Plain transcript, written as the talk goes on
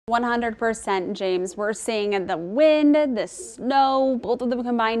100%, James. We're seeing the wind, the snow, both of them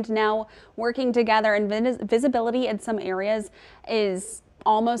combined now working together, and visibility in some areas is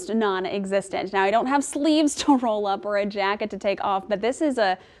almost non-existent. Now, I don't have sleeves to roll up or a jacket to take off, but this is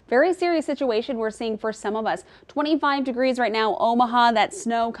a very serious situation we're seeing for some of us. 25 degrees right now, Omaha, that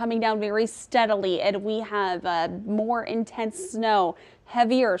snow coming down very steadily, and we have more intense snow,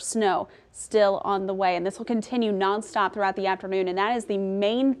 heavier snow still on the way, and this will continue nonstop throughout the afternoon, and that is the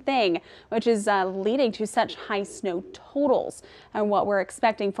main thing which is leading to such high snow totals and what we're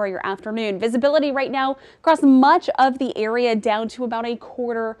expecting for your afternoon. Visibility right now across much of the area down to about a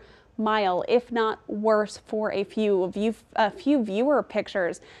quarter mile, if not worse, for a few viewer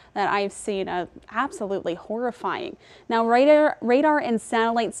pictures that I've seen. Absolutely horrifying. Now, radar and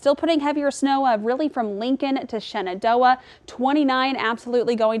satellite still putting heavier snow really from Lincoln to Shenandoah. 29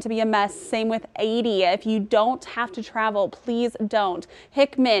 absolutely going to be a mess. Same with 80. If you don't have to travel, please don't.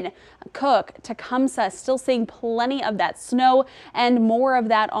 Hickman, Cook, Tecumseh, still seeing plenty of that snow and more of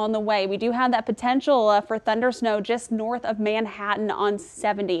that on the way. We do have that potential for thunder snow just north of Manhattan on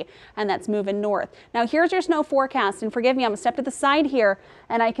 70. And that's moving north. Now, here's your snow forecast, and forgive me, I'm gonna step to the side here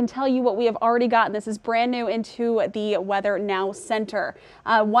and I can tell you what we have already gotten. This is brand new into the Weather Now Center.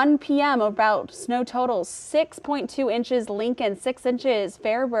 1 p.m. about snow totals: 6.2 inches Lincoln, 6 inches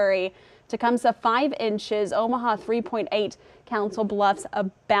Fairbury, Tecumseh 5 inches, Omaha 3.8, Council Bluffs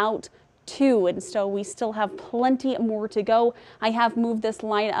about 2, and so we still have plenty more to go. I have moved this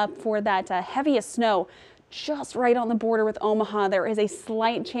line up for that heaviest snow just right on the border with Omaha. There is a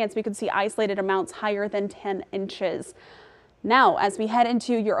slight chance we could see isolated amounts higher than 10 inches. Now, as we head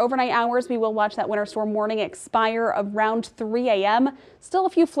into your overnight hours, we will watch that winter storm warning expire around 3 a.m. Still a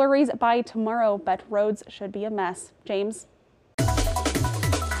few flurries by tomorrow, but roads should be a mess. James?